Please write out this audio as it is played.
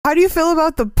how do you feel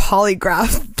about the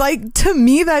polygraph? Like, to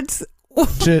me, that's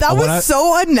that was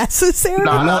so unnecessary.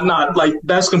 Nah. Like,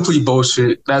 that's complete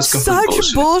bullshit. That's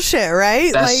complete bullshit,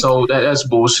 right? That's that's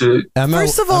bullshit.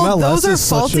 First of all, MLS those are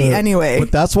faulty anyway.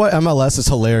 But that's why MLS is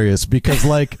hilarious, because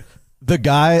like the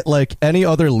guy, like any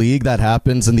other league that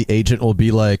happens, and the agent will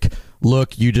be like,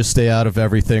 "Look, you just stay out of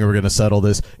everything. We're gonna settle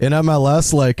this." In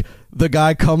MLS, like the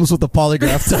guy comes with the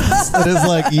polygraph test and is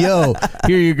like, "Yo,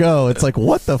 here you go." It's like,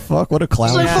 what the fuck? What a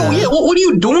clown! It's like, what are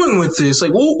you doing with this?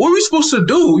 Like, what are we supposed to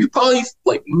do? You probably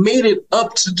like made it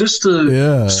up to just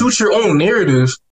to suit your own narrative.